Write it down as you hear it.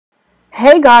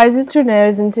Hey guys, it's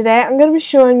Renose, and today I'm going to be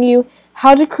showing you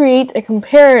how to create a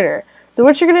comparator. So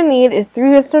what you're going to need is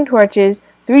 3 redstone torches,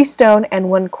 3 stone, and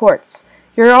 1 quartz.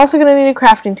 You're also going to need a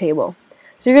crafting table.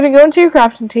 So you're going to go into your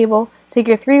crafting table, take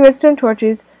your 3 redstone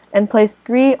torches, and place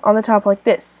 3 on the top like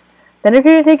this. Then you're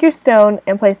going to take your stone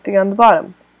and place 3 on the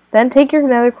bottom. Then take your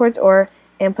nether quartz ore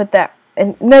and put that,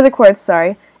 and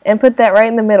put that right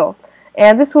in the middle.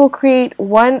 And this will create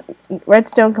 1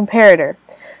 redstone comparator.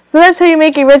 So that's how you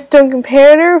make a redstone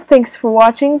comparator. Thanks for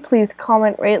watching. Please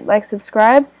comment, rate, like,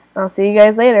 subscribe, and I'll see you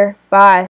guys later. Bye.